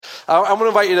I'm going to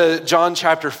invite you to John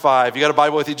chapter 5. You got a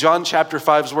Bible with you? John chapter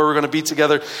 5 is where we're going to be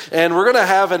together, and we're going to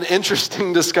have an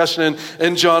interesting discussion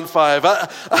in John 5.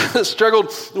 I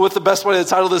struggled with the best way to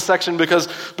title this section because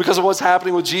of what's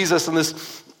happening with Jesus and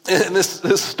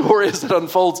this story as it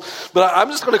unfolds. But I'm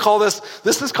just going to call this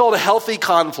is called a healthy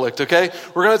conflict, okay?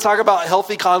 We're going to talk about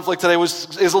healthy conflict today, which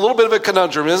is a little bit of a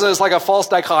conundrum, isn't it? It's like a false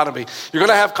dichotomy. You're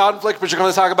going to have conflict, but you're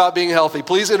going to talk about being healthy.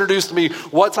 Please introduce to me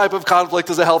what type of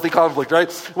conflict is a healthy conflict,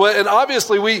 right? Well, and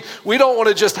obviously we don't want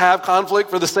to just have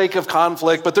conflict for the sake of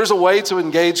conflict, but there's a way to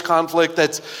engage conflict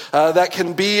that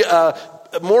can be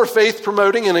more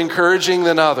faith-promoting and encouraging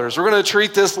than others. We're going to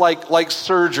treat this like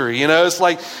surgery. You know, it's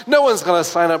like no one's going to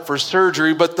sign up for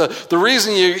surgery, but the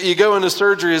reason you go into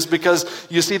surgery is because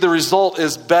you see the result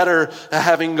is better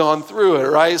having gone through it,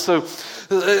 right? So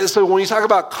when you talk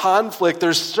about conflict,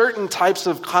 there's certain types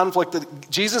of conflict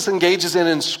that Jesus engages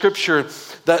in Scripture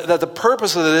that the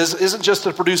purpose of it isn't just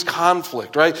to produce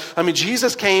conflict, right? I mean,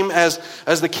 Jesus came as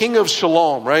the King of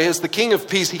Shalom, right? As the King of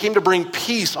Peace. He came to bring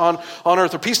peace on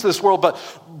earth, or peace to this world.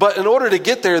 But in order to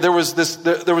get there, there was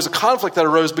a conflict that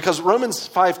arose because Romans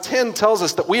 5:10 tells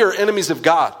us that we are enemies of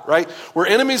God, right? We're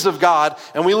enemies of God,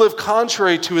 and we live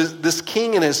contrary to this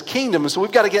King and his kingdom. And so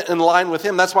we've got to get in line with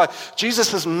him. That's why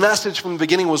Jesus' message from the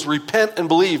beginning was repent and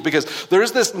believe, because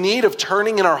there's this need of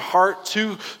turning in our heart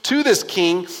to this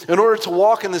King in order to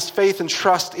walk in this faith and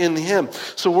trust in him.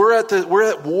 So we're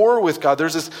at war with God.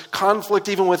 There's this conflict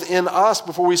even within us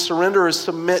before we surrender or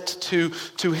submit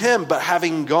to him. But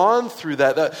having gone through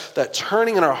that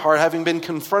turning in our heart, having been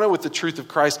confronted with the truth of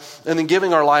Christ, and then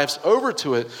giving our lives over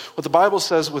to it, what the Bible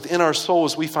says within our soul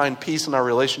is we find peace in our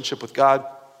relationship with God.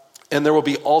 And there will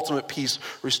be ultimate peace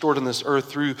restored in this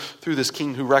earth through this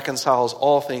King who reconciles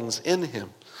all things in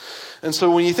him. And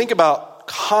so when you think about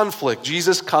conflict,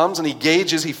 Jesus comes and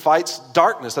he fights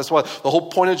darkness. That's why the whole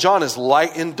point of John is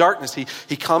light in darkness.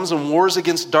 He comes and wars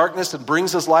against darkness and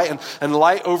brings his light, and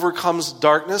light overcomes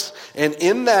darkness. And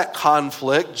in that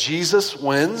conflict, Jesus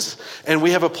wins, and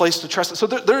we have a place to trust it. So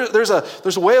there's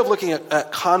a way of looking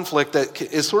at conflict that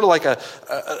is sort of like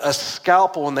a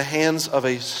scalpel in the hands of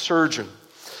a surgeon.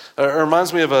 It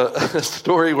reminds me of a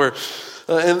story where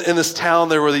in this town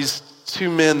there were these two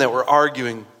men that were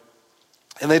arguing.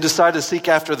 And they decided to seek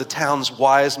after the town's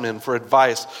wise men for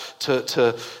advice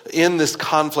to end this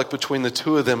conflict between the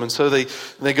two of them. And so they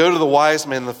go to the wise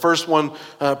men. The first one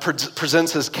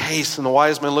presents his case, and the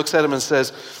wise man looks at him and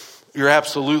says, "You're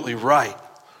absolutely right."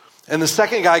 And the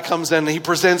second guy comes in and he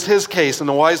presents his case, and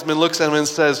the wise man looks at him and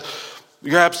says,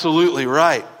 "You're absolutely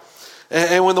right."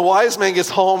 And when the wise man gets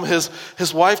home, his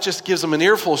wife just gives him an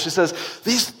earful. She says,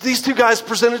 these two guys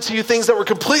presented to you things that were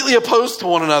completely opposed to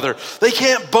one another. They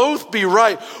can't both be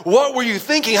right. What were you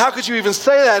thinking? How could you even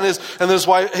say that? And his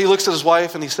wife, he looks at his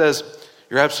wife and he says,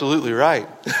 "You're absolutely right."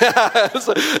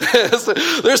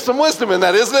 There's some wisdom in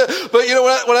that, isn't it? But you know,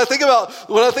 when I think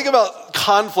about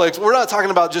conflict, we're not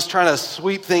talking about just trying to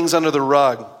sweep things under the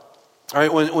rug. All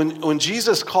right, when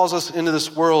Jesus calls us into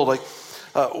this world, like,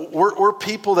 we're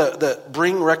people that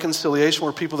bring reconciliation.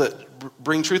 We're people that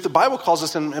bring truth. The Bible calls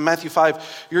us in Matthew 5,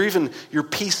 you're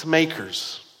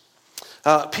peacemakers.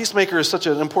 Peacemaker is such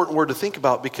an important word to think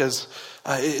about because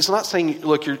it's not saying,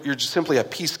 look, you're just simply a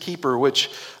peacekeeper, which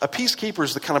a peacekeeper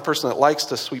is the kind of person that likes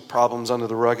to sweep problems under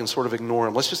the rug and sort of ignore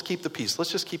them. Let's just keep the peace.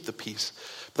 Let's just keep the peace.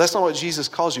 But that's not what Jesus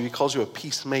calls you. He calls you a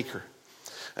peacemaker.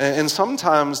 And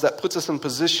sometimes that puts us in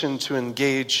position to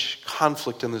engage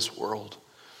conflict in this world.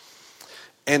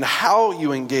 And how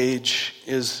you engage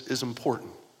is important.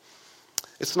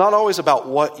 It's not always about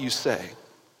what you say.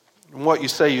 And what you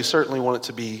say, you certainly want it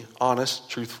to be honest,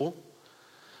 truthful.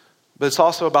 But it's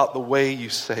also about the way you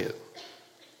say it.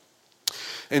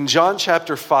 And John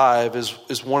chapter 5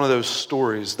 is one of those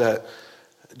stories that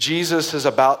Jesus is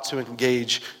about to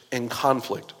engage in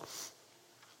conflict.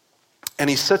 And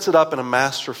he sets it up in a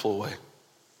masterful way.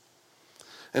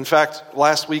 In fact,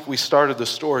 last week we started the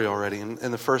story already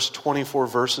in the first 24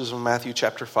 verses of Matthew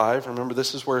chapter 5. Remember,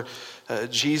 this is where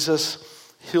Jesus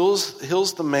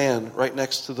heals the man right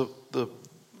next to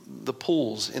the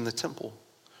pools in the temple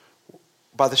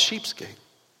by the sheep's gate,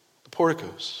 the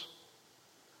porticos.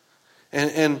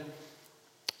 And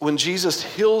when Jesus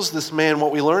heals this man,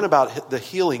 what we learn about the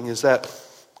healing is that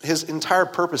his entire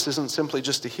purpose isn't simply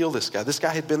just to heal this guy. This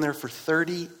guy had been there for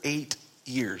 38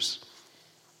 years.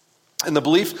 And the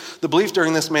belief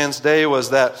during this man's day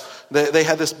was that they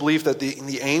had this belief that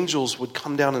the angels would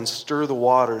come down and stir the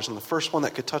waters, and the first one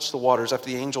that could touch the waters after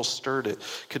the angels stirred it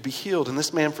could be healed. And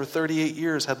this man for 38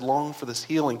 years had longed for this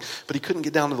healing, but he couldn't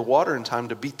get down to the water in time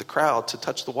to beat the crowd, to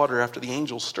touch the water after the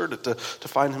angels stirred it, to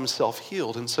find himself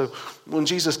healed. And so when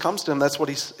Jesus comes to him, that's what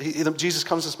Jesus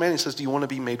comes to this man and he says, do you want to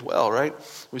be made well, right?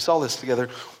 We saw this together.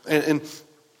 And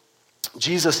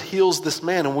Jesus heals this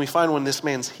man, and we find when this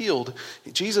man's healed,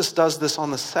 Jesus does this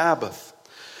on the Sabbath.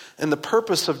 And the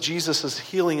purpose of Jesus'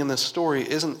 healing in this story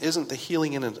isn't the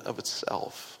healing in and of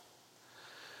itself.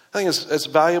 I think it's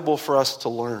valuable for us to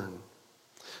learn.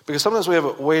 Because sometimes we have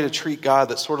a way to treat God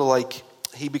that's sort of like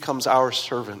he becomes our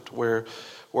servant, where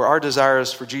our desire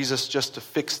is for Jesus just to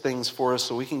fix things for us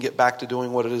so we can get back to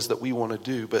doing what it is that we want to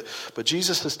do. But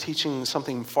Jesus is teaching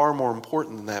something far more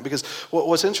important than that. Because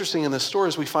what's interesting in this story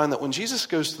is we find that when Jesus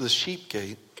goes to the sheep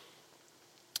gate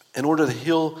in order to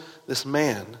heal this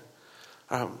man,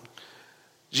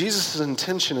 Jesus'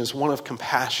 intention is one of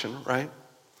compassion, right?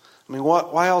 I mean,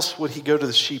 why else would he go to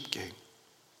the sheep gate?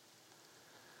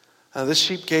 This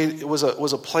sheep gate was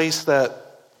a place that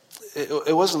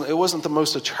it wasn't the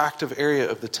most attractive area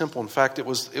of the temple. In fact, it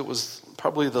was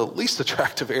probably the least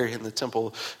attractive area in the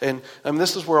temple. And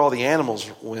this is where all the animals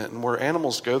went. And where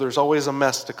animals go, there's always a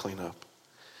mess to clean up.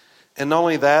 And not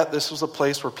only that, this was a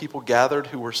place where people gathered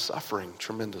who were suffering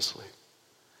tremendously.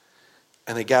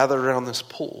 And they gathered around this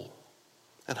pool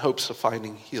in hopes of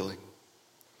finding healing.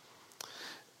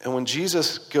 And when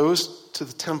Jesus goes to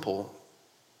the temple,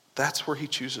 that's where he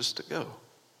chooses to go.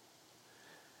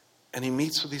 And he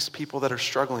meets with these people that are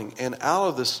struggling. And out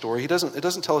of this story, it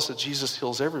doesn't tell us that Jesus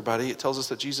heals everybody. It tells us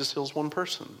that Jesus heals one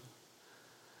person.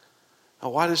 Now,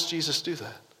 why does Jesus do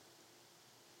that?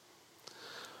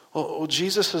 Well,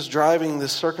 Jesus is driving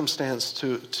this circumstance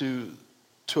to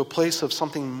a place of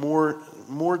something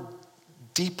more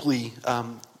deeply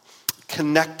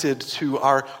connected to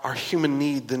our human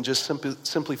need than just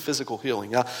simply physical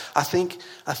healing. Now, I think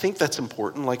that's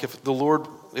important. Like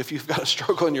if you've got a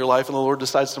struggle in your life and the Lord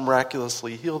decides to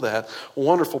miraculously heal that,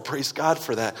 wonderful, praise God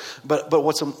for that. But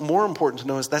what's more important to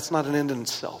know is that's not an end in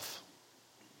itself.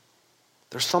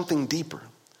 There's something deeper.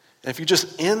 And if you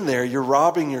just end there, you're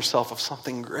robbing yourself of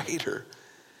something greater.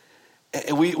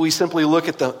 And we simply look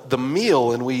at the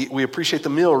meal and we appreciate the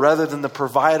meal rather than the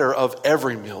provider of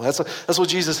every meal. That's what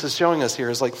Jesus is showing us here.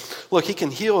 Is like, look, he can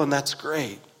heal and that's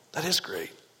great. That is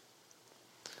great.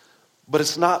 But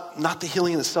it's not the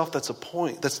healing in itself that's the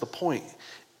point.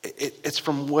 It's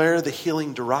from where the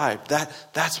healing derived.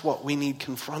 That's what we need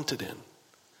confronted in.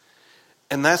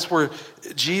 And that's where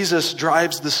Jesus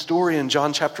drives the story in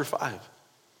John chapter 5.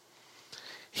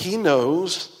 He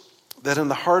knows that in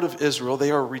the heart of Israel,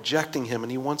 they are rejecting him,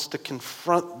 and he wants to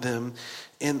confront them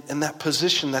in that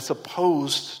position that's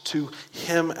opposed to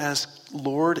him as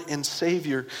Lord and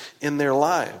Savior in their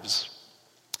lives.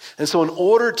 And so in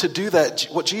order to do that,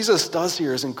 what Jesus does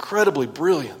here is incredibly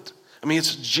brilliant. I mean,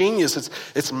 it's genius.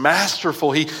 It's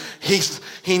masterful. He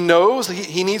knows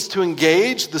he needs to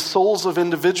engage the souls of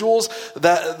individuals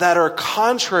that are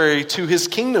contrary to his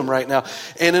kingdom right now.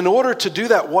 And in order to do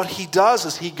that, what he does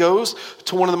is he goes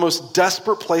to one of the most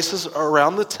desperate places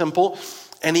around the temple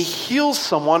and he heals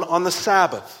someone on the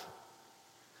Sabbath.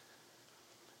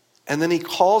 And then he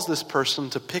calls this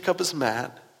person to pick up his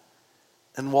mat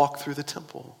and walk through the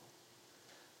temple.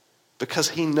 Because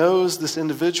he knows this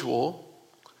individual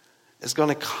is going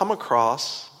to come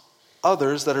across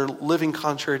others that are living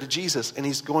contrary to Jesus. And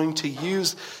he's going to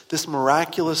use this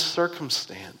miraculous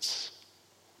circumstance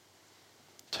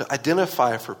to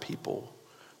identify for people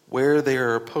where they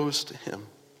are opposed to him.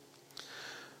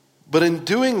 But in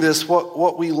doing this,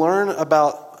 what we learn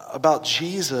about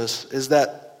Jesus is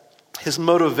that his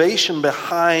motivation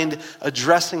behind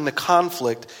addressing the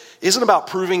conflict isn't about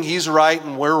proving he's right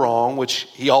and we're wrong, which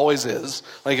he always is.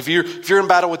 Like if you're in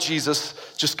battle with Jesus,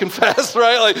 just confess,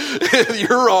 right? Like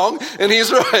you're wrong and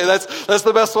he's right. That's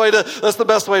the best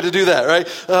way to do that, right?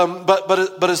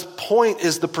 But his point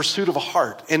is the pursuit of a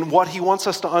heart, and what he wants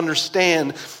us to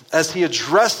understand as he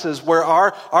addresses where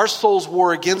our souls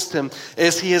war against him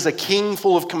is he is a king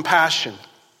full of compassion.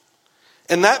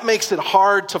 And that makes it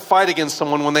hard to fight against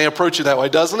someone when they approach you that way,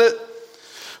 doesn't it?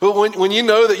 But when you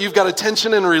know that you've got a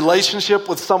tension in a relationship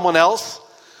with someone else,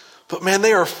 but man,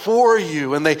 they are for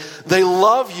you and they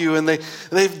love you and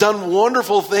they've done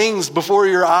wonderful things before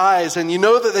your eyes, and you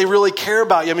know that they really care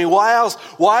about you. I mean, why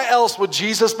else would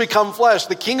Jesus become flesh,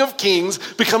 the King of Kings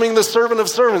becoming the servant of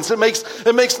servants? It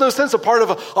makes no sense. A part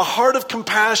of a heart of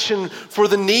compassion for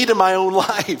the need in my own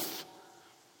life.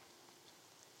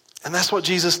 And that's what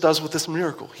Jesus does with this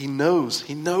miracle. He knows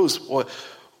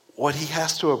what he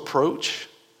has to approach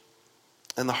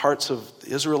in the hearts of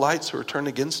the Israelites who are turned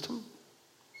against him.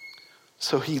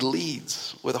 So he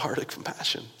leads with a heart of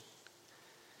compassion.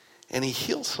 And he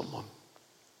heals someone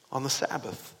on the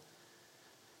Sabbath.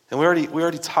 And we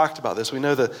already talked about this. We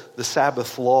know that the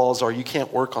Sabbath laws are you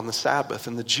can't work on the Sabbath.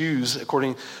 And the Jews,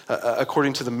 according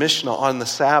to the Mishnah on the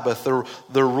Sabbath,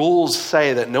 the rules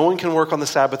say that no one can work on the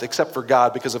Sabbath except for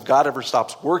God, because if God ever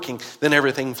stops working, then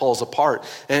everything falls apart.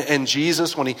 And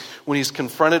Jesus, when he's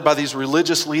confronted by these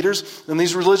religious leaders, and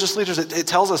these religious leaders, it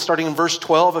tells us, starting in verse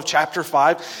 12 of chapter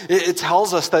 5, it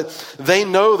tells us that they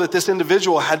know that this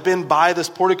individual had been by this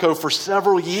portico for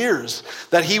several years,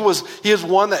 that he is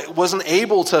one that wasn't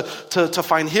able to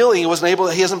find healing.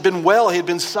 He hasn't been well. He had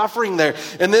been suffering there.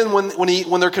 And then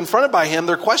when they're confronted by him,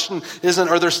 their question isn't,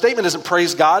 or their statement isn't,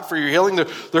 praise God for your healing.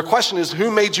 Their question is, who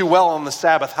made you well on the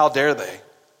Sabbath? How dare they?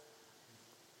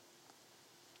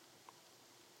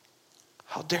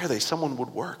 How dare they? Someone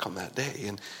would work on that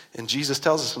day. And Jesus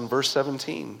tells us in verse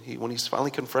 17, when he's finally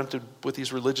confronted with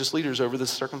these religious leaders over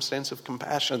this circumstance of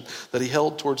compassion that he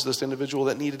held towards this individual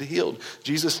that needed healed,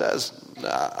 Jesus says,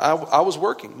 I was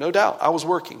working, no doubt, I was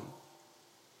working.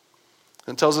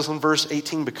 And tells us in verse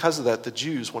 18, because of that, the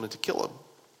Jews wanted to kill him.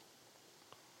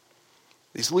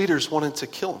 These leaders wanted to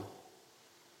kill him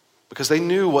because they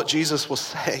knew what Jesus was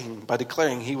saying by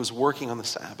declaring he was working on the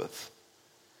Sabbath.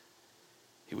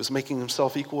 He was making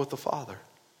himself equal with the Father.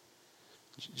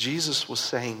 Jesus was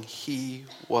saying he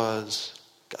was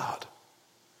God.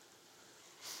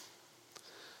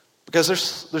 Because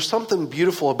there's something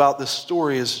beautiful about this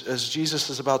story as Jesus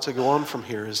is about to go on from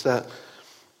here, is that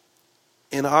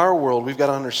in our world, we've got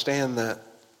to understand that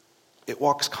it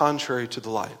walks contrary to the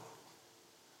light.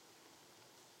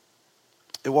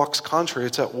 It walks contrary.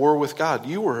 It's at war with God.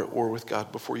 You were at war with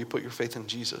God before you put your faith in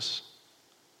Jesus.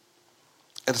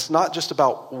 And it's not just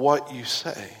about what you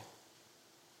say,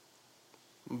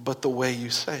 but the way you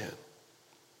say it.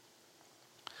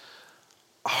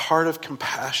 A heart of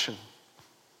compassion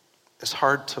is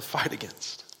hard to fight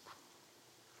against.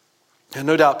 And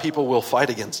no doubt people will fight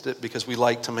against it because we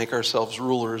like to make ourselves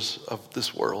rulers of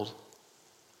this world.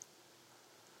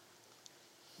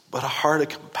 But a heart of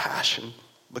compassion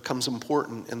becomes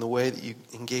important in the way that you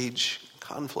engage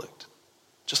conflict,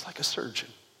 just like a surgeon.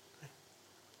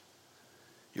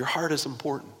 Your heart is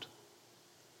important.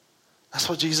 That's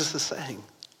what Jesus is saying,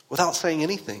 without saying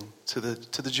anything to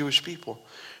the Jewish people.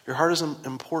 Your heart is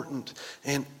important,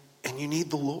 and you need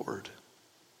the Lord.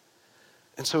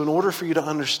 And so in order for you to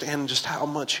understand just how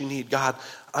much you need God,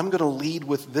 I'm going to lead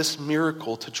with this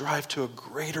miracle to drive to a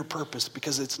greater purpose,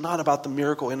 because it's not about the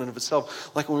miracle in and of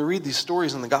itself. Like when we read these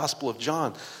stories in the Gospel of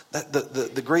John, that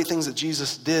the great things that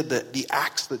Jesus did, the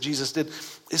acts that Jesus did,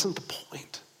 isn't the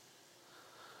point.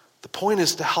 The point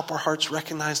is to help our hearts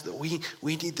recognize that we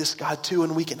need this God too,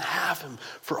 and we can have him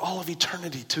for all of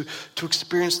eternity, to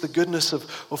experience the goodness of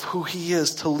who he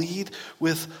is, to lead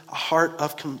with a heart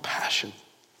of compassion.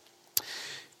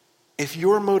 If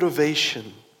your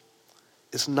motivation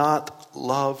is not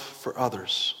love for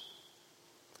others,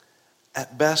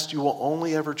 at best you will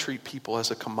only ever treat people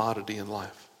as a commodity in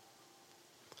life.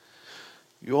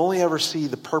 You only ever see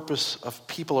the purpose of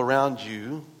people around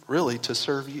you really to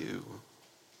serve you.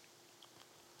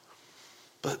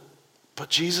 But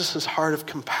Jesus' heart of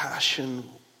compassion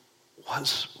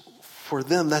was for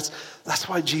them. That's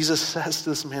why Jesus says to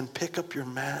this man, pick up your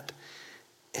mat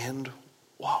and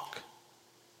walk.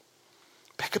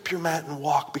 Pick up your mat and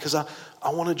walk, because I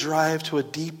want to drive to a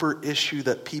deeper issue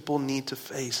that people need to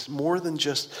face, more than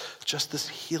just this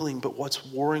healing, but what's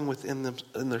warring within them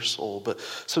in their soul. But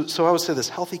so I would say this: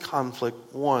 healthy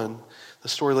conflict, one, the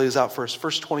story lays out for us,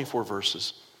 first 24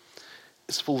 verses,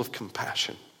 is full of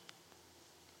compassion.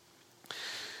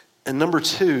 And number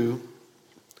two,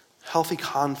 healthy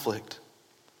conflict,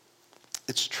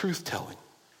 it's truth-telling.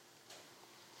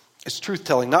 It's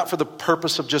truth-telling, not for the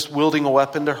purpose of just wielding a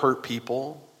weapon to hurt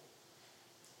people,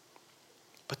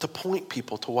 but to point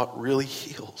people to what really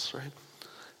heals, right?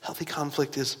 Healthy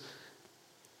conflict is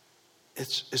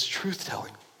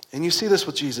truth-telling. And you see this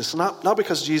with Jesus, not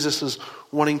because Jesus is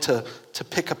wanting to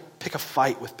pick a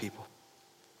fight with people,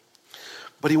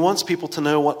 but he wants people to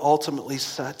know what ultimately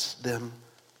sets them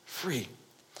free.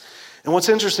 And what's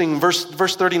interesting, verse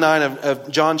 39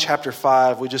 of John chapter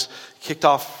 5, we just kicked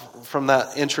off from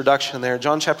that introduction there.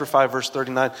 John chapter 5, verse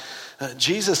 39,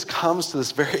 Jesus comes to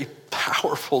this very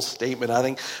powerful statement. I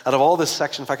think out of all this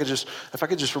section, if I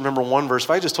could just remember one verse,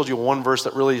 if I just told you one verse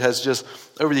that really has just,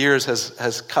 over the years,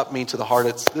 has cut me to the heart,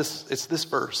 it's this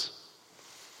verse.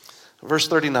 Verse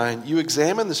 39, you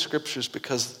examine the scriptures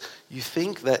because you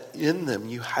think that in them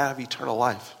you have eternal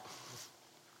life.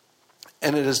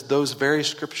 And it is those very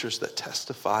scriptures that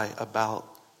testify about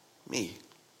me.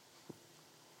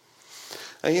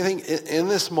 And you think in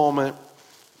this moment,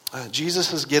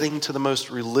 Jesus is getting to the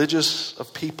most religious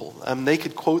of people. They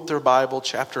could quote their Bible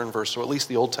chapter and verse, or at least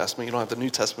the Old Testament. You don't have the New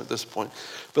Testament at this point.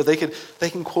 But they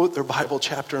can quote their Bible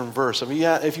chapter and verse.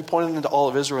 If you pointed into all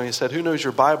of Israel and you said, who knows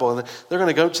your Bible? And they're going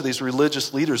to go to these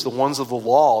religious leaders, the ones of the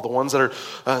law, the ones that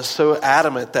are so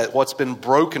adamant that what's been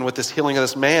broken with this healing of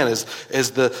this man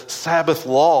is the Sabbath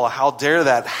law. How dare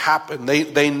that happen?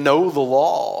 They know the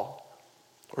law.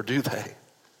 Or do they?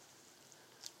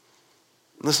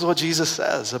 And this is what Jesus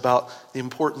says about the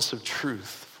importance of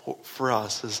truth for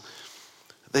us. Is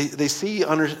they see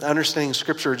understanding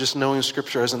Scripture, just knowing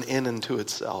Scripture as an end unto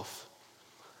itself.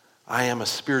 I am a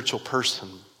spiritual person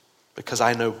because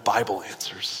I know Bible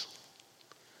answers.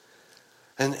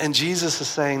 And Jesus is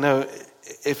saying, no,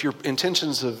 if your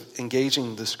intentions of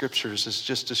engaging the Scriptures is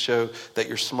just to show that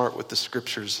you're smart with the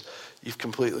Scriptures, you've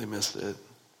completely missed it.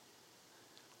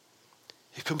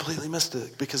 You've completely missed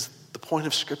it, because the point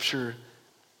of Scripture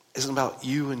isn't about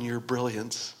you and your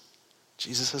brilliance.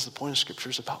 Jesus says the point of Scripture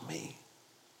is about me.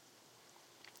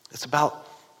 It's about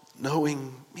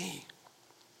knowing me.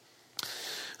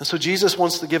 And so Jesus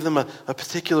wants to give them a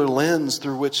particular lens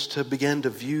through which to begin to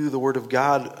view the Word of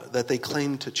God that they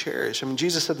claim to cherish.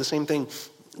 Jesus said the same thing,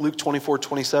 Luke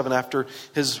 24:27, after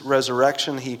his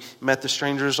resurrection. He met the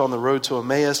strangers on the road to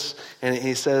Emmaus, and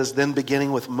he says, then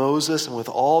beginning with Moses and with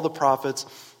all the prophets,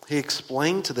 he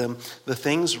explained to them the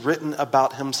things written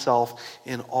about himself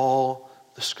in all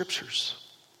the Scriptures.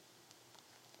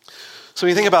 So when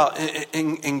you think about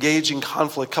engaging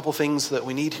conflict, a couple things that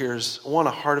we need here is, one,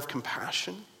 a heart of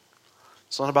compassion.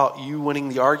 It's not about you winning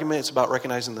the argument. It's about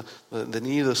recognizing the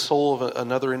need of the soul of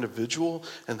another individual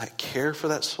and that care for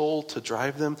that soul to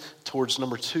drive them towards,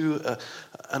 number two,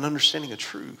 an understanding of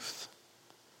truth.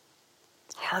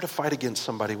 Hard to fight against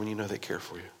somebody when you know they care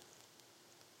for you.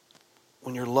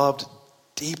 When you're loved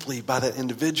deeply by that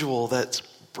individual that's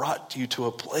brought you to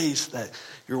a place that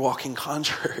you're walking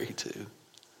contrary to.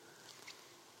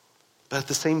 But at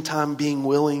the same time, being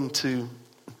willing to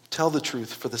tell the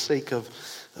truth for the sake of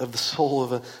the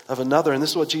soul of another. And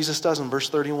this is what Jesus does in verse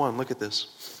 31. Look at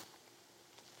this.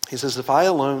 He says, if I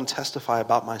alone testify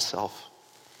about myself,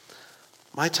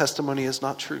 my testimony is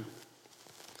not true.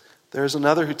 There is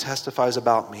another who testifies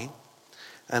about me,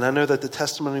 and I know that the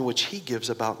testimony which he gives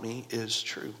about me is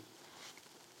true.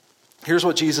 Here's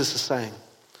what Jesus is saying.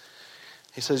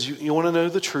 He says, you want to know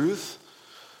the truth?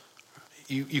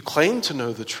 You claim to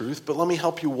know the truth, but let me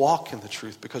help you walk in the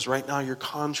truth, because right now you're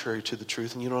contrary to the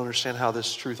truth and you don't understand how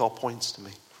this truth all points to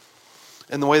me.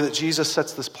 And the way that Jesus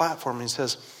sets this platform, he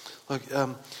says, look,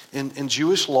 in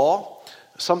Jewish law,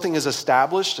 something is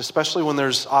established, especially when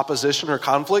there's opposition or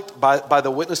conflict, by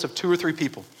the witness of 2 or 3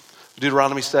 people.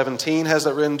 Deuteronomy 17 has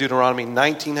that written. Deuteronomy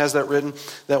 19 has that written.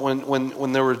 That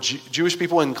when there were Jewish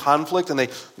people in conflict and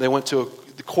they went to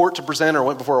the court to present, or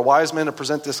went before a wise man to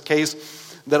present this case,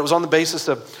 that it was on the basis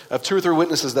of 2 or 3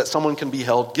 witnesses that someone can be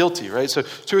held guilty, right? So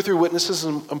 2 or 3 witnesses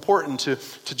is important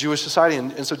to Jewish society.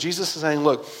 And so Jesus is saying,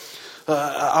 look,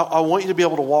 I want you to be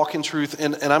able to walk in truth,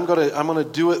 and I'm going to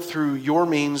do it through your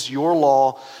means, your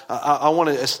law. I want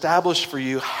to establish for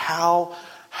you how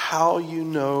you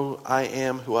know I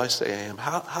am who I say I am.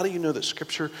 How do you know that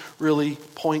Scripture really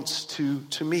points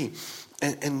to me?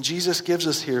 And Jesus gives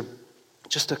us here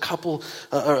just a couple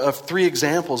of 3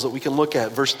 examples that we can look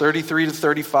at. Verse 33 to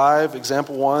 35,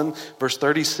 example 1. Verse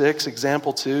 36,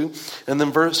 example 2. And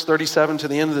then verse 37 to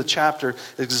the end of the chapter,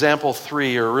 example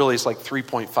 3, or really it's like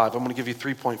 3.5. I'm going to give you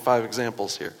 3.5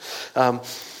 examples here.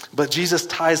 But Jesus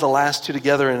ties the last 2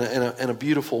 together in a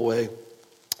beautiful way.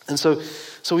 And so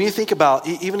when you think about,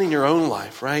 even in your own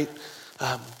life, right?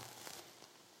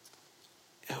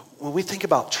 When we think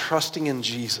about trusting in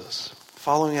Jesus,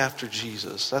 following after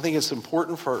Jesus, I think it's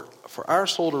important for our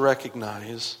soul to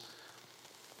recognize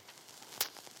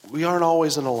we aren't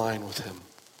always in line with him.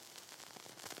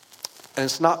 And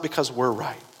it's not because we're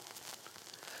right.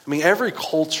 Every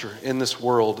culture in this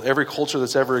world, every culture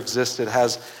that's ever existed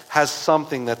has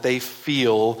something that they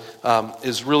feel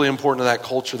is really important to that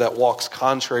culture that walks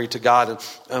contrary to God.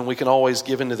 And we can always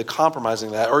give into the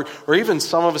compromising that. Or even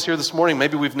some of us here this morning,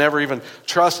 maybe we've never even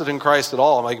trusted in Christ at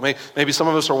all. Maybe some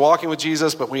of us are walking with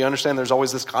Jesus, but we understand there's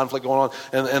always this conflict going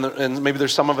on. And maybe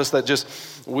there's some of us that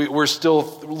we're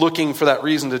still looking for that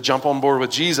reason to jump on board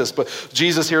with Jesus. But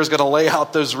Jesus here is going to lay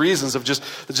out those reasons of just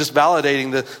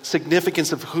validating the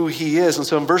significance of who he is. And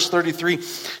so in verse 33,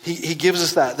 he gives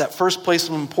us that first place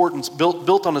of importance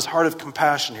built on his heart of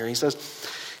compassion here. He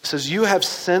says, you have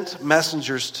sent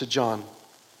messengers to John,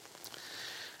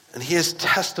 and he has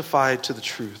testified to the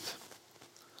truth.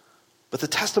 But the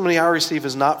testimony I receive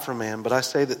is not from man, but I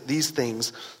say that these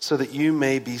things so that you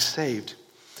may be saved.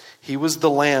 He was the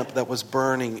lamp that was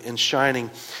burning and shining,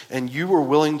 and you were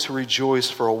willing to rejoice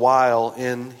for a while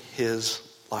in his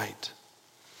light.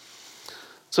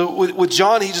 So with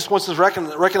John, he just wants to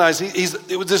recognize he's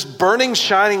this burning,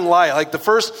 shining light. Like the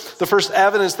first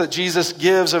evidence that Jesus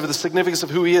gives of the significance of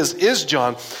who he is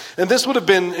John. And this would have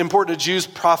been important to Jews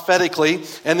prophetically,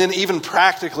 and then even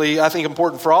practically, I think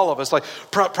important for all of us. Like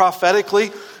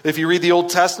prophetically, if you read the Old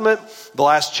Testament, the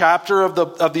last chapter of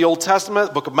the Old Testament,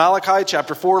 the book of Malachi,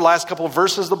 chapter 4, last couple of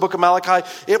verses of the book of Malachi,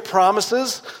 it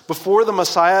promises before the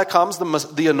Messiah comes,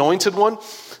 the anointed one,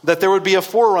 that there would be a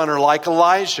forerunner like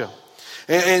Elijah.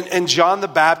 And John the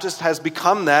Baptist has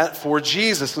become that for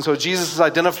Jesus. And so Jesus is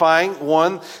identifying,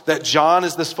 one, that John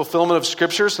is this fulfillment of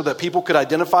Scripture so that people could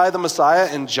identify the Messiah.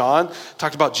 And John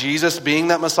talked about Jesus being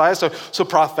that Messiah. So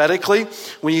prophetically,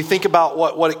 when you think about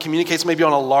what it communicates maybe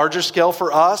on a larger scale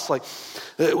for us, like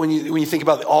when you think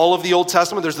about all of the Old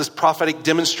Testament, there's this prophetic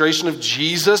demonstration of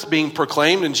Jesus being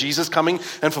proclaimed and Jesus coming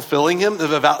and fulfilling him,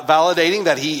 validating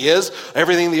that he is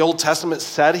everything the Old Testament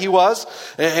said he was.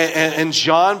 And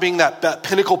John being that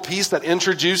pinnacle piece that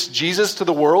introduced Jesus to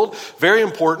the world, very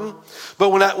important. But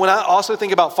when I also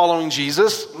think about following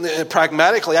Jesus,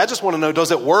 pragmatically, I just want to know, does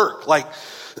it work? Like,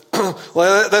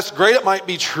 well, that's great. It might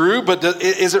be true, but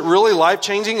is it really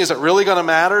life-changing? Is it really going to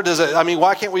matter?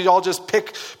 Why can't we all just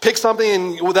pick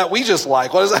something that we just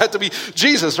like? Why does it have to be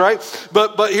Jesus, right?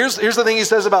 But here's the thing he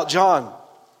says about John,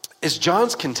 is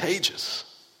John's contagious.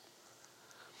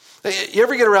 You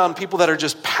ever get around people that are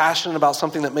just passionate about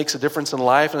something that makes a difference in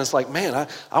life, and it's like, man,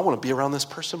 I want to be around this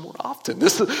person more often.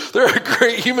 They're a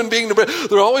great human being.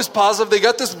 They're always positive. They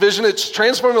got this vision. It's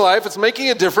transforming life. It's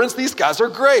making a difference. These guys are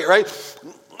great, right?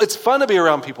 It's fun to be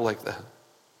around people like that.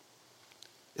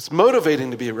 It's motivating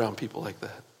to be around people like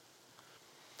that.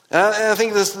 And I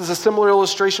think this is a similar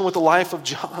illustration with the life of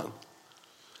John.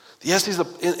 Yes, he's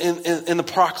in the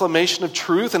proclamation of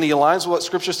truth, and he aligns with what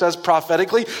Scripture says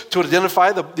prophetically to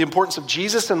identify the importance of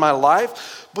Jesus in my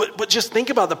life. But just think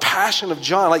about the passion of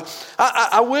John. Like,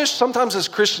 I wish sometimes as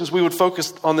Christians we would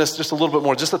focus on this just a little bit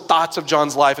more, just the thoughts of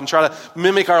John's life and try to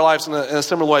mimic our lives in a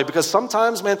similar way. Because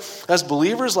sometimes, man, as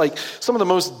believers, like some of the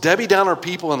most Debbie Downer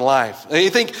people in life. And you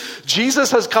think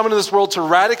Jesus has come into this world to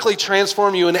radically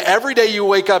transform you, and every day you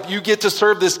wake up, you get to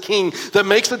serve this King that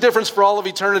makes a difference for all of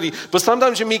eternity. But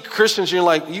sometimes you meet Christians, you're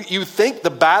like, you think the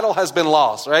battle has been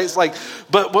lost, right? It's like,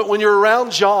 but when you're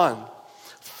around John,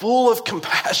 full of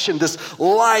compassion, this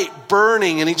light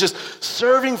burning, and he's just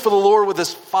serving for the Lord with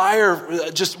this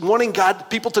fire, just wanting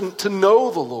people to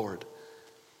know the Lord.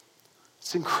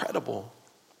 It's incredible.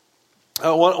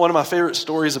 One of my favorite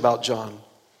stories about John,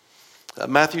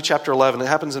 Matthew chapter 11. It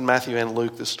happens in Matthew and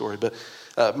Luke, this story, but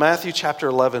Matthew chapter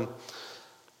 11,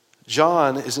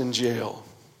 John is in jail.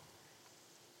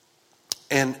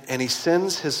 And he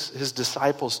sends his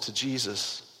disciples to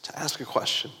Jesus to ask a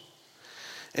question.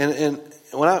 And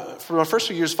for my first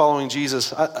few years following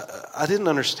Jesus, I didn't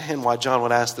understand why John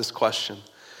would ask this question.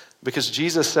 Because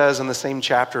Jesus says in the same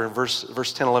chapter in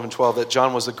verse 10, 11, 12 that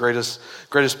John was the greatest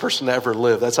person to ever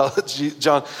live. That's how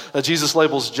Jesus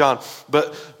labels John.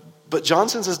 But John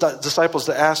sends his disciples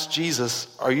to ask Jesus,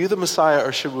 are you the Messiah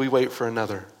or should we wait for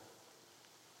another?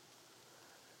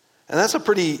 And that's a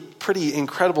pretty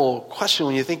incredible question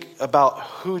when you think about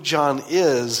who John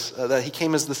is, that he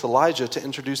came as this Elijah to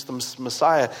introduce the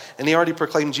Messiah. And he already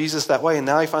proclaimed Jesus that way. And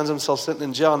now he finds himself sitting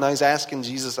in jail. And now he's asking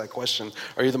Jesus that question.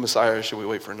 Are you the Messiah or should we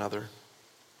wait for another?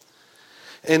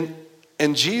 And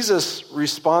Jesus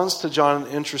responds to John in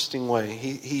an interesting way.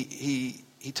 He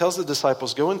tells the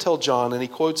disciples, go and tell John. And he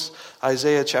quotes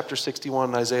Isaiah chapter 61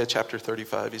 and Isaiah chapter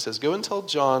 35. He says, go and tell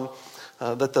John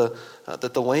that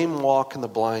the lame walk and the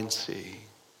blind see.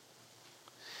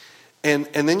 And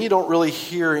then you don't really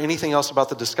hear anything else about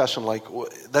the discussion. Like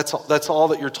that's all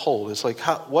that you're told. It's like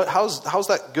how's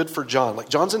that good for John? Like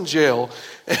John's in jail,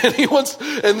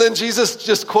 and then Jesus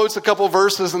just quotes a couple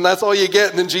verses, and that's all you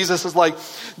get. And then Jesus is like,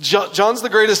 John's the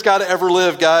greatest guy to ever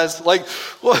live, guys. Like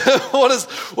what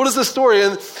is the story?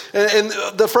 And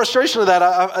the frustration of that,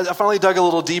 I finally dug a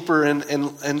little deeper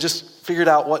and just figured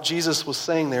out what Jesus was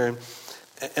saying there.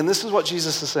 And this is what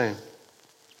Jesus is saying.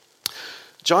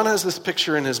 John has this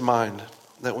picture in his mind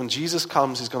that when Jesus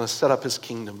comes, he's going to set up his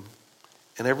kingdom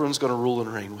and everyone's going to rule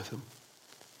and reign with him.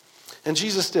 And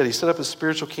Jesus did. He set up his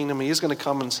spiritual kingdom. He is going to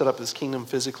come and set up his kingdom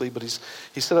physically, but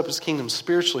he set up his kingdom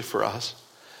spiritually for us.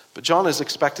 But John is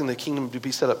expecting the kingdom to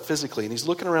be set up physically. And he's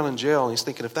looking around in jail and he's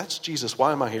thinking, if that's Jesus,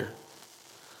 why am I here?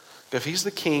 If he's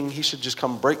the king, he should just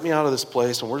come break me out of this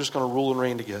place and we're just going to rule and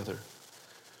reign together.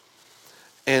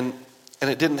 And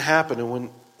it didn't happen.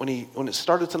 And when it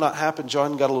started to not happen,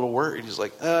 John got a little worried. He's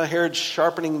like, Herod's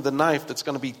sharpening the knife that's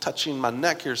going to be touching my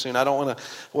neck here soon. I don't want to,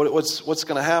 what's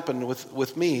going to happen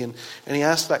with me? And he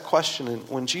asked that question. And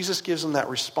when Jesus gives him that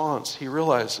response, he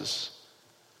realizes,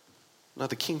 no,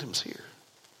 the kingdom's here.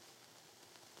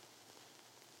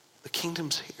 The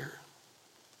kingdom's here.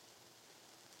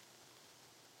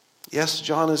 Yes,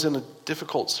 John is in a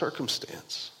difficult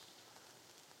circumstance,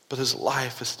 but his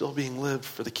life is still being lived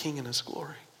for the King and his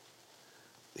glory.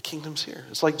 The kingdom's here.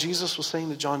 It's like Jesus was saying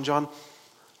to John, John,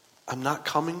 I'm not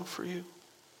coming for you,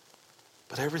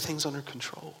 but everything's under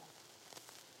control.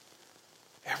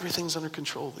 Everything's under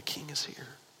control. The King is here.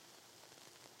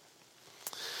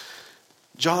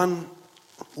 John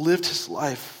lived his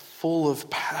life full of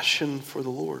passion for the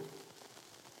Lord.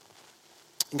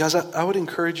 And guys, I would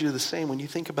encourage you the same when you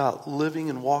think about living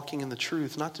and walking in the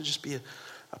truth, not to just be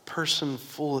a person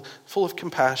full of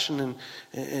compassion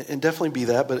and definitely be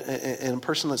that, but and a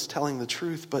person that's telling the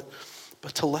truth, but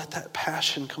to let that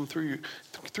passion come through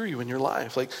you in your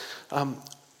life. Like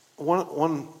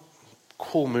one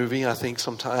cool movie, I think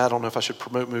sometimes, I don't know if I should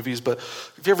promote movies, but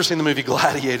have you ever seen the movie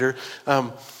Gladiator?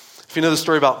 If you know the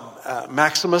story about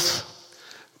Maximus.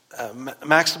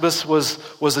 Maximus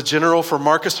was a general for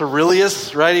Marcus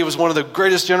Aurelius, right? He was one of the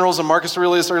greatest generals, and Marcus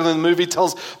Aurelius early in the movie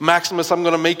tells Maximus, I'm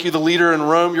going to make you the leader in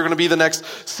Rome. You're going to be the next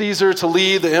Caesar to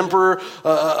lead, the emperor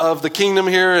of the kingdom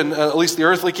here, and at least the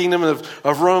earthly kingdom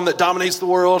of Rome that dominates the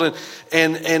world.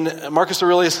 And Marcus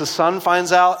Aurelius' son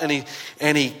finds out,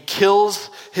 and he kills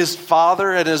his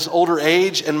father at his older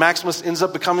age, and Maximus ends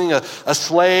up becoming a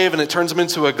slave, and it turns him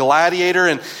into a gladiator,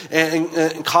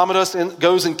 and Commodus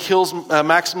goes and kills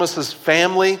Maximus'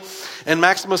 family, and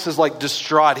Maximus is like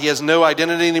distraught. He has no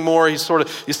identity anymore. He's sort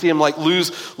of, you see him like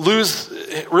lose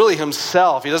really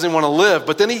himself. He doesn't even want to live.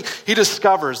 But then he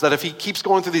discovers that if he keeps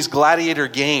going through these gladiator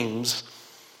games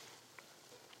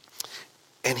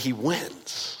and he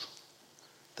wins,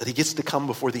 that he gets to come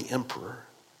before the emperor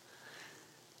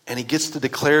and he gets to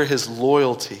declare his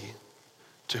loyalty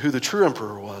to who the true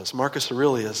emperor was, Marcus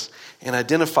Aurelius, and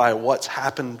identify what's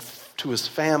happened to his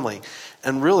family,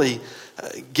 and really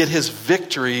get his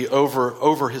victory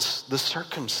over the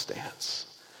circumstance.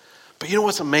 But you know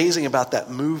what's amazing about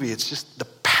that movie? It's just the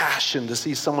passion to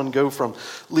see someone go from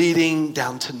leading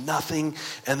down to nothing,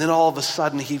 and then all of a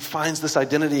sudden he finds this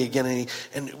identity again,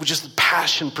 and just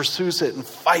passion pursues it and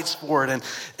fights for it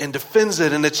and defends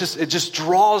it, and it just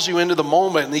draws you into the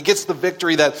moment, and he gets the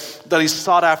victory that he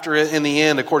sought after in the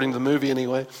end, according to the movie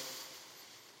anyway.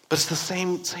 But it's the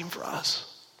same for us.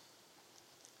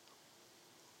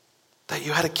 That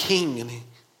you had a king, and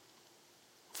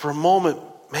for a moment,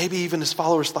 maybe even his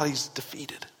followers thought he's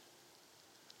defeated.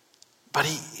 But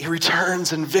he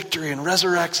returns in victory and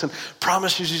resurrects and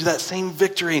promises you that same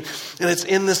victory. And it's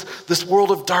in this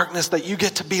world of darkness that you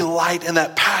get to be light, and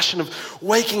that passion of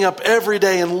waking up every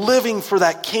day and living for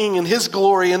that king and his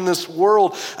glory in this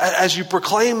world as you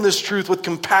proclaim this truth with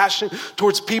compassion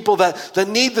towards people that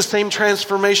need the same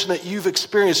transformation that you've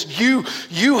experienced.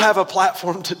 You have a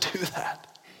platform to do that.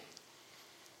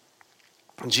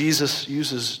 And Jesus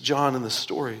uses John in this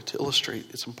story to illustrate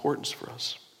its importance for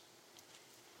us.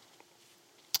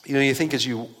 You know, you think as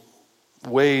you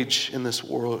wage in this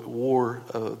war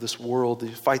of this world, to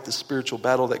fight the spiritual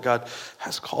battle that God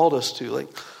has called us to, like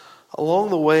along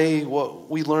the way, what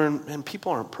we learn, and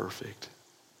people aren't perfect.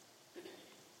 In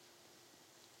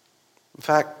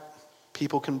fact,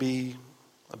 people can be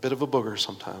a bit of a booger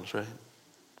sometimes, right?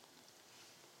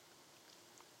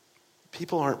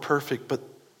 People aren't perfect, but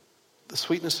the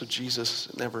sweetness of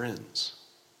Jesus never ends.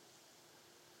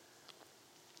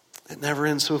 It never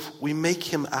ends. So if we make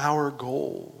him our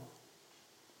goal,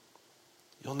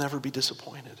 you'll never be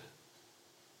disappointed.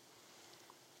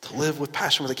 To live with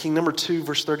passion for the King. Number 2,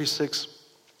 verse 36.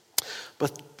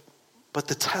 But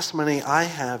the testimony I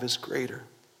have is greater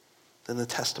than the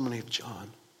testimony of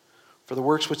John. For the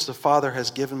works which the Father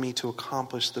has given me to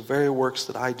accomplish, the very works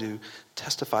that I do,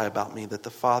 testify about me, that the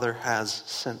Father has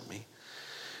sent me.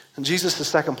 And Jesus'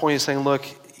 second point is saying, look,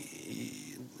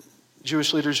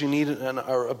 Jewish leaders, you need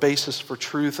a basis for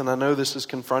truth. And I know this is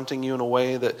confronting you in a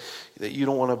way that you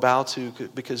don't want to bow to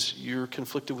because you're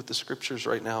conflicted with the scriptures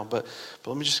right now. But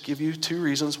let me just give you 2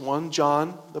 reasons. One,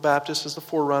 John the Baptist is the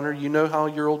forerunner. You know how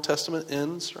your Old Testament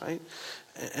ends, right?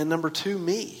 And number 2,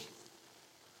 me.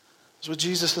 That's what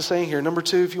Jesus is saying here. Number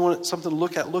 2, if you want something to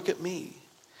look at me.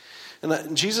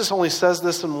 And Jesus only says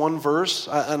this in one verse,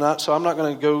 so I'm not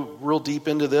going to go real deep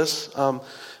into this.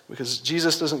 Because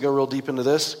Jesus doesn't go real deep into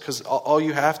this, because all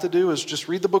you have to do is just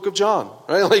read the book of John,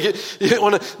 right?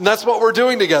 And that's what we're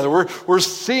doing together. We're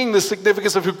seeing the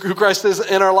significance of who Christ is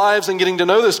in our lives and getting to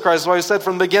know this Christ. That's why I said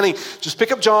from the beginning, just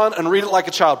pick up John and read it like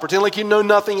a child. Pretend like you know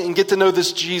nothing and get to know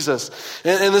this Jesus.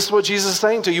 And this is what Jesus is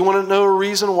saying to you. You want to know a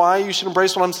reason why you should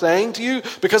embrace what I'm saying to you?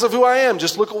 Because of who I am.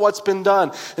 Just look at what's been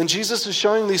done. And Jesus is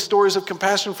showing these stories of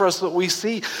compassion for us so that we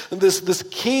see this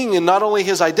king and not only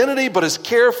his identity, but his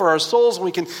care for our souls.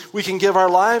 And we can give our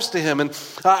lives to him. And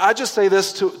I just say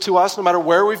this to us, no matter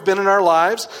where we've been in our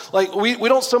lives, like we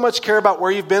don't so much care about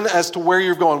where you've been as to where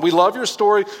you're going. We love your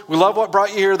story. We love what brought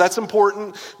you here. That's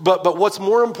important. But what's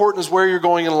more important is where you're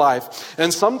going in life.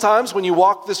 And sometimes when you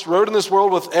walk this road in this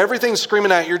world with everything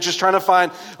screaming at you, you're just trying to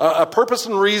find a purpose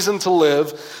and reason to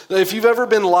live. If you've ever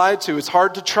been lied to, it's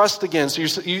hard to trust again.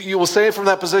 So you will say it from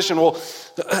that position, well,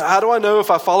 how do I know if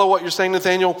I follow what you're saying,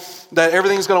 Nathaniel, that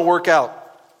everything's going to work out?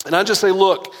 And I just say,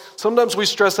 look, sometimes we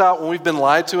stress out when we've been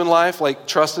lied to in life, like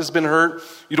trust has been hurt.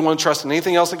 You don't want to trust in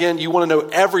anything else again. You want to know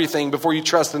everything before you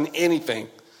trust in anything.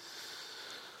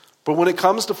 But when it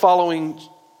comes to following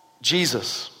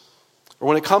Jesus, or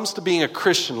when it comes to being a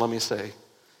Christian, let me say,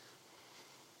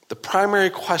 the primary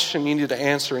question you need to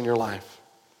answer in your life,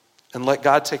 and let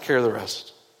God take care of the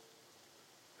rest,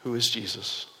 who is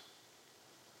Jesus?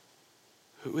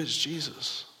 Who is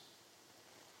Jesus?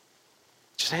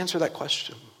 Just answer that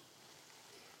question.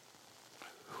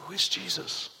 Who is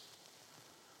Jesus?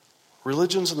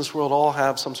 Religions in this world all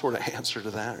have some sort of answer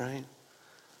to that, right?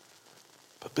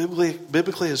 But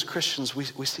biblically as Christians,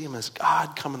 we see him as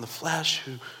God come in the flesh,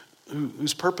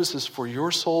 whose purpose is for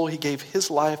your soul. He gave his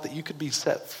life that you could be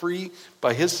set free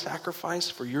by his sacrifice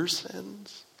for your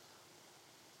sins.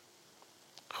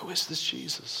 Who is this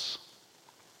Jesus?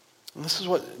 And this is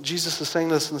what Jesus is saying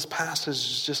to us in this passage,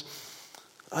 is just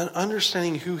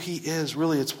understanding who he is.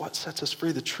 Really, it's what sets us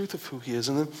free, the truth of who he is.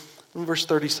 And then in verse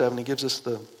 37, he gives us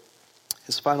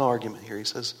his final argument here. He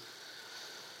says,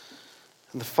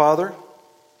 "And the Father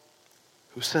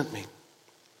who sent me,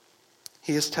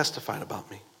 he has testified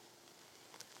about me.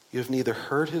 You have neither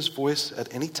heard his voice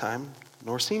at any time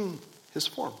nor seen his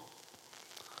form.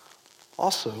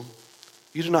 Also,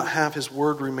 you do not have his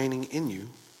word remaining in you,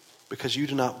 because you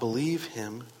do not believe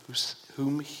him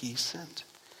whom he sent.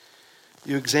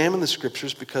 You examine the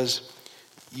scriptures because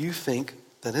you think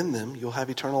that in them you'll have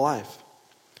eternal life.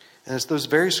 And it's those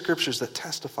very scriptures that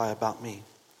testify about me.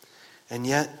 And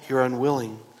yet you're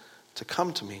unwilling to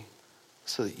come to me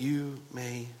so that you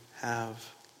may have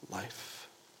life."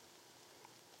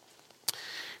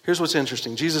 Here's what's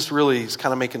interesting. Jesus really is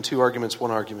kind of making two arguments,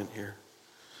 one argument here.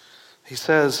 He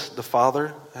says, the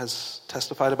Father has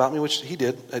testified about me, which he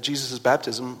did at Jesus'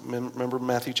 baptism. Remember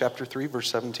Matthew chapter 3, verse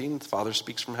 17. The Father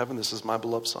speaks from heaven. This is my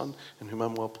beloved Son, in whom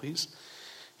I'm well pleased.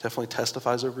 Definitely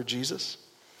testifies over Jesus.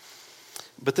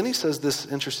 But then he says this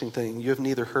interesting thing. You have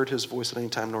neither heard his voice at any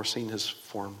time nor seen his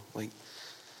form.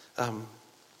 I'm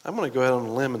going to go out on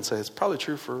a limb and say it's probably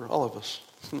true for all of us,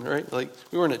 right? Like,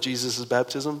 we weren't at Jesus'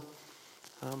 baptism.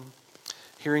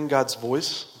 Hearing God's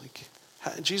voice,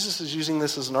 Jesus is using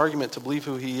this as an argument to believe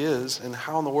who he is, and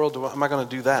how in the world am I going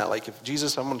to do that? Like, if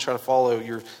Jesus, I'm going to try to follow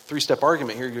your three-step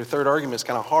argument here. Your third argument is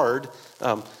kind of hard,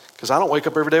 because I don't wake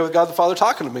up every day with God the Father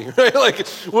talking to me, right? Like,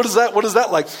 what is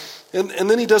that like? And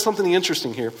then he does something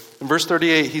interesting here. In verse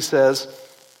 38, he says,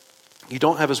 you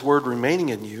don't have his word remaining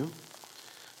in you.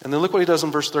 And then look what he does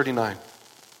in verse 39.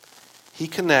 He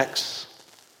connects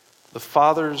the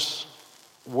Father's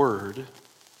word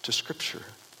to Scripture.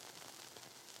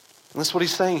 And that's what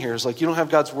he's saying here, is like, you don't have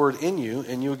God's word in you,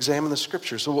 and you examine the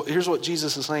Scripture. So here's what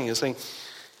Jesus is saying. He's saying,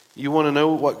 you want to know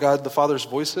what God the Father's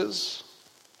voice is?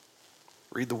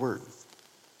 Read the word.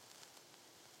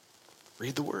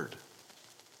 Read the word.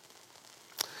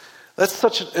 That's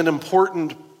such an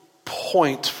important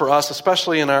point for us,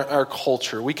 especially in our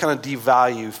culture. We kind of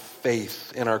devalue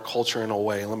faith in our culture in a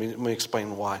way. Let me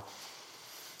explain why.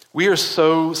 We are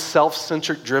so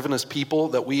self-centric driven as people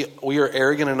that we are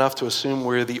arrogant enough to assume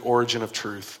we're the origin of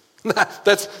truth.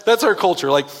 That's our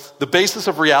culture. Like, the basis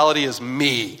of reality is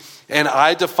me, and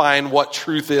I define what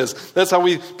truth is. That's how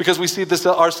because we see this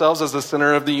ourselves as the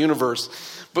center of the universe.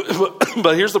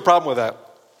 But here's the problem with that.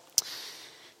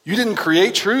 You didn't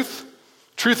create truth.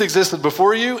 Truth existed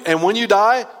before you, and when you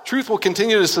die, truth will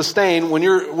continue to sustain when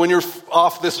you're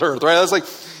off this earth, right? That's like,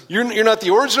 you're not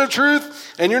the origin of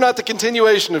truth, and you're not the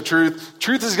continuation of truth.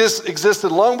 Truth existed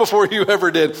long before you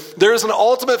ever did. There is an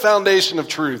ultimate foundation of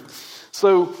truth.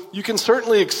 So you can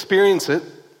certainly experience it,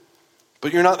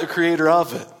 but you're not the creator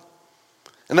of it.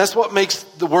 And that's what makes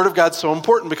the Word of God so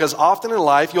important, because often in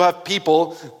life you'll have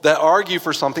people that argue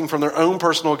for something from their own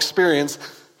personal experience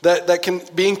that can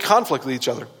be in conflict with each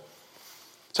other.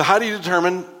 So how do you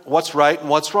determine what's right and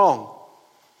what's wrong?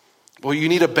 Well, you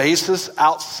need a basis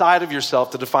outside of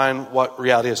yourself to define what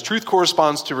reality is. Truth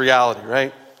corresponds to reality,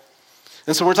 right?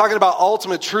 And so we're talking about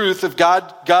ultimate truth. If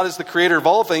God is the creator of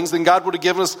all things, then God would have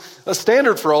given us a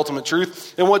standard for ultimate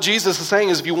truth. And what Jesus is saying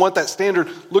is, if you want that standard,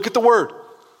 look at the Word.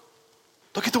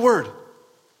 Look at the Word.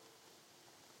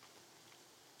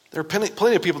 There are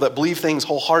plenty of people that believe things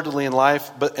wholeheartedly in life,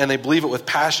 and they believe it with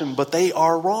passion, but they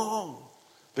are wrong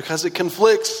because it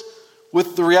conflicts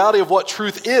with the reality of what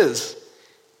truth is,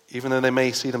 even though they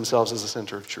may see themselves as the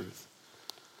center of truth.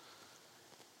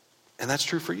 And that's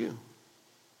true for you.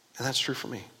 And that's true for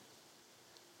me.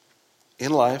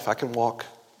 In life, I can walk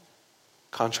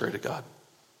contrary to God.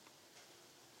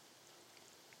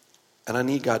 And I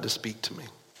need God to speak to me.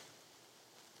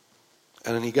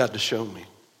 And I need God to show me.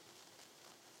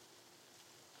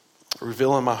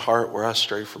 Reveal in my heart where I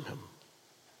stray from Him.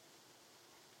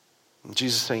 And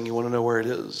Jesus is saying, you want to know where it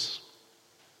is?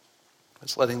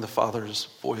 It's letting the Father's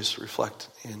voice reflect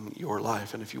in your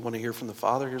life. And if you want to hear from the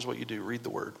Father, here's what you do. Read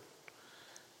the Word.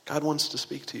 God wants to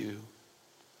speak to you.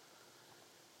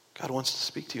 God wants to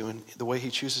speak to you, and the way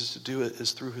He chooses to do it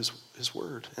is through His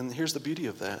Word. And here's the beauty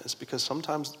of that. It's because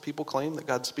sometimes people claim that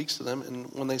God speaks to them, and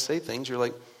when they say things, you're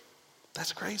like,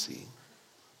 that's crazy.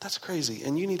 That's crazy.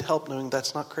 And you need help knowing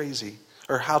that's not crazy,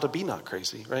 or how to be not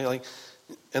crazy, right?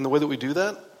 And the way that we do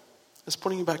that is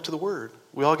pointing you back to the Word.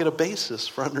 We all get a basis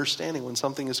for understanding when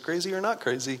something is crazy or not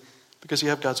crazy because you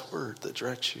have God's Word that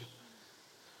directs you.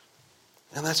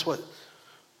 And that's what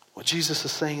Jesus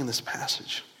is saying in this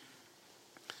passage.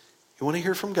 You want to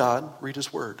hear from God? Read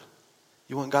His Word.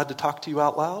 You want God to talk to you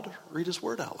out loud? Read His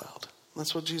Word out loud.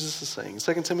 That's what Jesus is saying.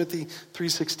 2 Timothy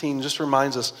 3:16 just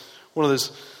reminds us, one of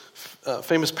those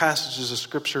famous passages of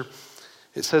Scripture.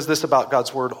 It says this about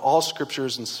God's Word: all Scripture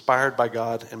is inspired by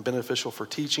God and beneficial for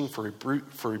teaching, for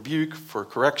rebuke, for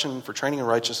correction, for training in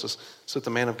righteousness, so that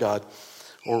the man of God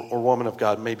or woman of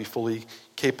God may be fully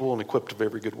capable and equipped of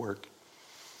every good work.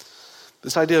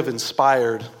 This idea of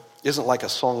inspired isn't like a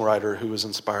songwriter who is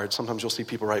inspired. Sometimes you'll see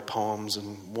people write poems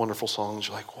and wonderful songs.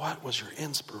 You're like, what was your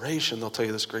inspiration? They'll tell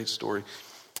you this great story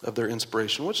of their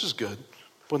inspiration, which is good.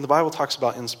 But when the Bible talks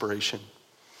about inspiration,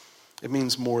 it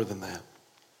means more than that.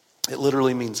 It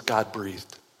literally means God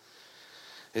breathed.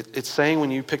 It's saying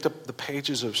when you picked up the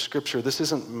pages of Scripture, this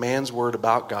isn't man's word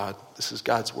about God. This is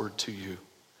God's word to you.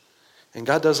 And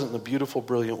God does it in a beautiful,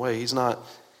 brilliant way. He's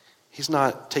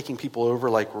not taking people over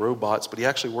like robots, but He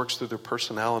actually works through their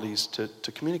personalities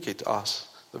to communicate to us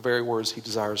the very words He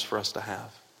desires for us to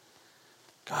have.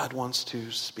 God wants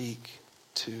to speak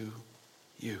to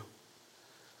you.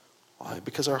 Why?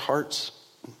 Because our hearts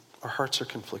are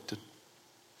conflicted.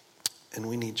 And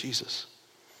we need Jesus.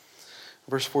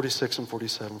 Verse 46 and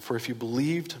 47. For if you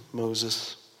believed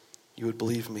Moses, you would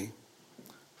believe me,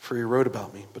 for he wrote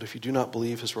about me. But if you do not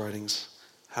believe his writings,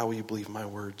 how will you believe my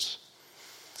words?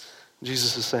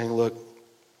 Jesus is saying, look,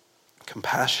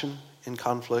 compassion in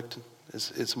conflict,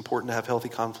 it's important to have healthy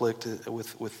conflict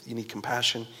with you need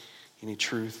compassion, you need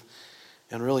truth,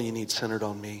 and really you need centered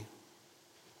on me,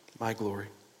 my glory.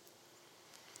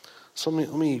 So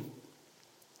let me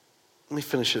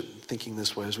finish it thinking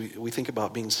this way as we think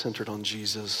about being centered on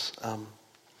Jesus.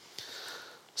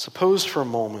 Suppose for a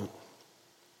moment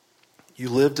you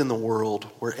lived in the world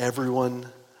where everyone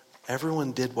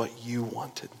did what you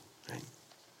wanted. Right?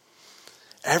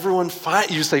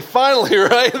 You say finally,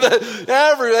 right?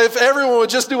 If everyone would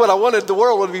just do what I wanted, the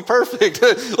world would be perfect.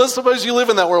 Let's suppose you live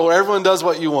in that world where everyone does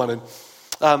what you wanted.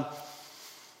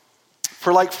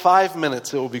 For like 5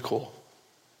 minutes, it will be cool.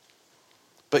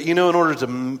 But in order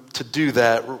to do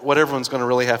that, what everyone's going to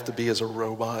really have to be is a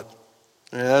robot.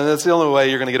 And that's the only way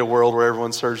you're going to get a world where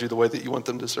everyone serves you the way that you want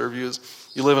them to serve you, is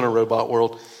you live in a robot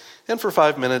world. And for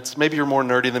 5 minutes, maybe you're more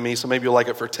nerdy than me, so maybe you'll like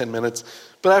it for 10 minutes.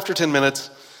 But after 10 minutes,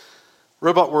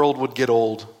 robot world would get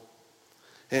old.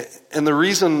 And the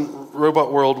reason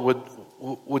robot world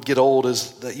would get old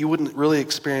is that you wouldn't really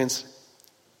experience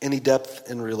any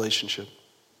depth in relationship.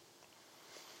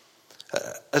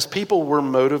 As people, we're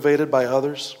motivated by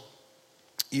others.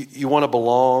 You want to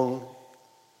belong.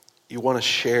 You want to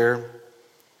share.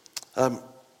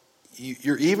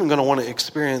 You're even going to want to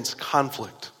experience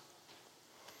conflict.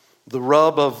 The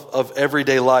rub of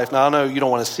everyday life. Now, I know you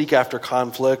don't want to seek after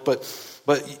conflict, but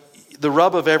the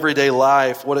rub of everyday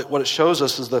life, what it shows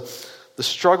us is the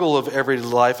struggle of everyday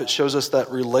life. It shows us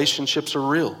that relationships are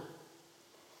real.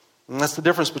 And that's the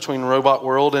difference between robot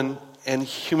world and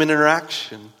human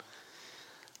interaction.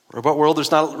 Robot world,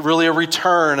 there's not really a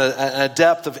return, a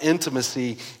depth of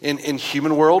intimacy. In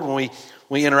human world, when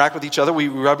We interact with each other. We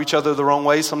rub each other the wrong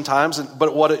way sometimes.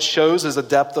 But what it shows is a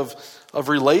depth of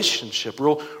relationship.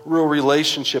 Real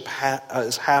relationship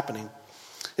is happening.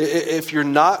 If you're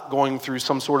not going through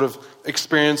some sort of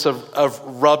experience of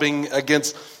rubbing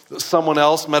against someone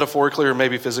else, metaphorically or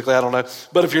maybe physically, I don't know.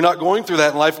 But if you're not going through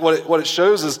that in life, what it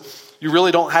shows is you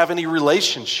really don't have any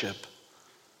relationship.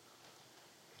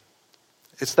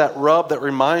 It's that rub that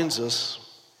reminds us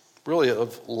really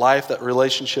of life, that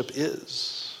relationship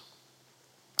is.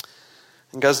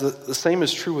 And guys, the same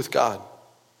is true with God.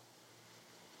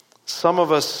 Some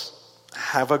of us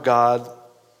have a God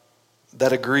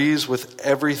that agrees with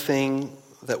everything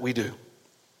that we do.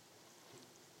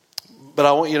 But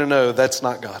I want you to know that's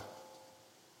not God.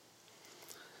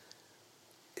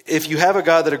 If you have a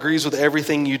God that agrees with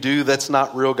everything you do, that's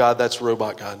not real God, that's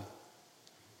robot God.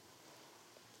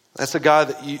 That's a God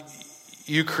that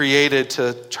you created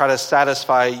to try to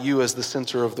satisfy you as the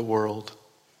center of the world.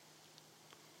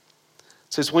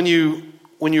 So it's when you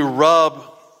rub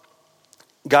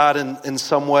God in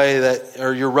some way that,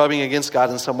 or you're rubbing against God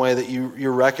in some way that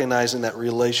you're recognizing that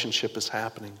relationship is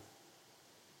happening.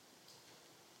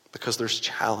 Because there's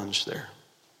challenge there.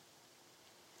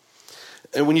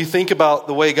 And when you think about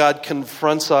the way God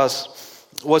confronts us,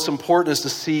 what's important is to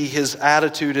see his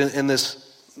attitude in this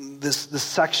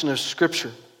section of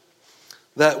Scripture.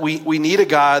 That we need a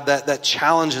God that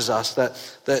challenges us,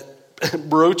 that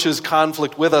broaches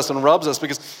conflict with us and rubs us,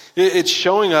 because it's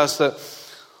showing us that,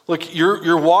 look,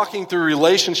 you're walking through a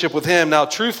relationship with him. Now,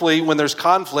 truthfully, when there's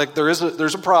conflict, there's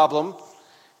a problem,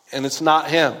 and it's not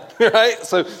him, right?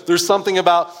 So there's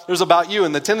about you,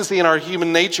 and the tendency in our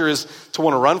human nature is to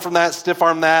want to run from that, stiff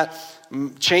arm that,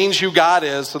 change who God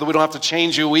is so that we don't have to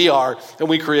change who we are, and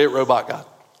we create robot God.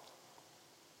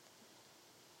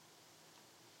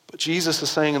 But Jesus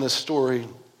is saying in this story,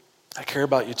 I care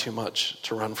about you too much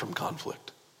to run from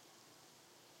conflict.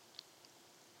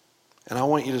 And I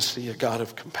want you to see a God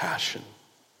of compassion,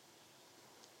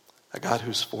 a God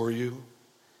who's for you,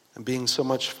 and being so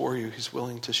much for you, he's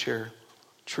willing to share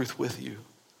truth with you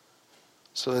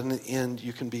so that in the end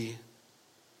you can be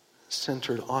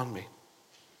centered on me.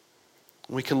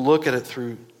 And we can look at it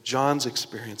through John's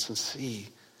experience and see,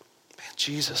 man,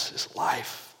 Jesus is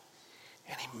life.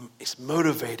 And he's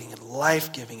motivating and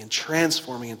life-giving and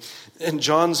transforming. And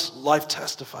John's life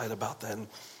testified about that. And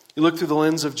you look through the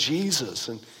lens of Jesus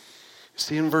and you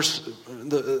see in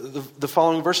the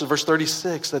following verses, verse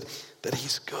 36, that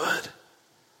he's good.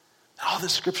 All the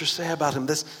scriptures say about him,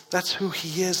 that's who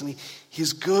he is. And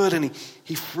he's good and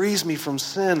he frees me from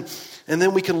sin. And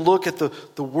then we can look at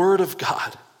the word of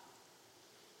God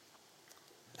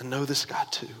and know this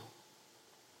God too.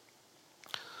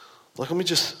 Look, let me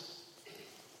just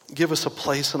give us a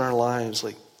place in our lives.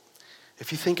 Like,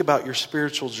 if you think about your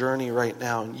spiritual journey right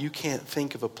now and you can't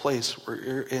think of a place where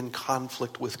you're in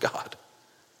conflict with God,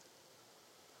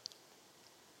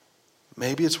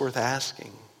 maybe it's worth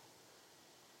asking,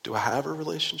 do I have a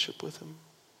relationship with him?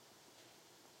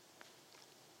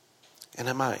 And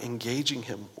am I engaging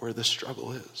him where the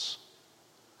struggle is?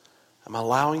 Am I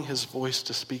allowing his voice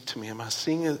to speak to me? Am I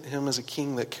seeing him as a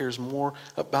king that cares more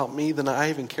about me than I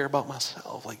even care about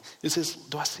myself? Like,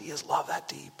 do I see his love that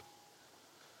deep?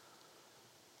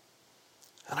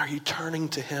 And are you turning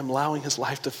to him, allowing his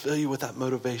life to fill you with that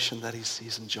motivation that he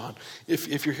sees in John?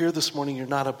 If you're here this morning, you're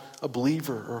not a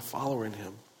believer or a follower in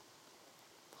him,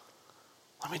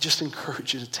 let me just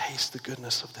encourage you to taste the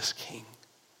goodness of this king.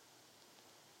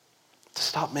 To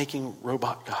stop making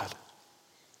robot God.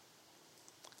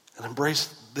 And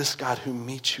embrace this God who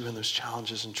meets you in those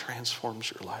challenges and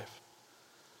transforms your life.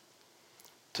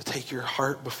 To take your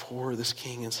heart before this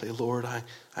king and say, Lord, I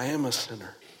am a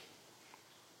sinner.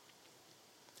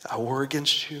 I war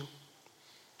against you.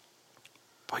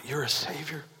 But you're a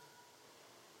savior.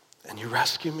 And you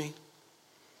rescue me.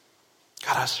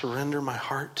 God, I surrender my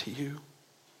heart to you.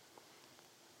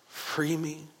 Free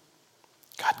me.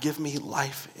 God, give me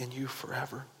life in you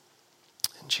forever.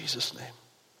 In Jesus' name.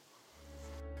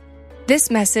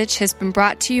 This message has been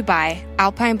brought to you by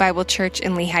Alpine Bible Church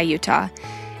in Lehi, Utah.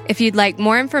 If you'd like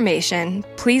more information,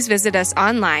 please visit us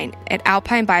online at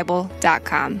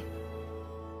alpinebible.com.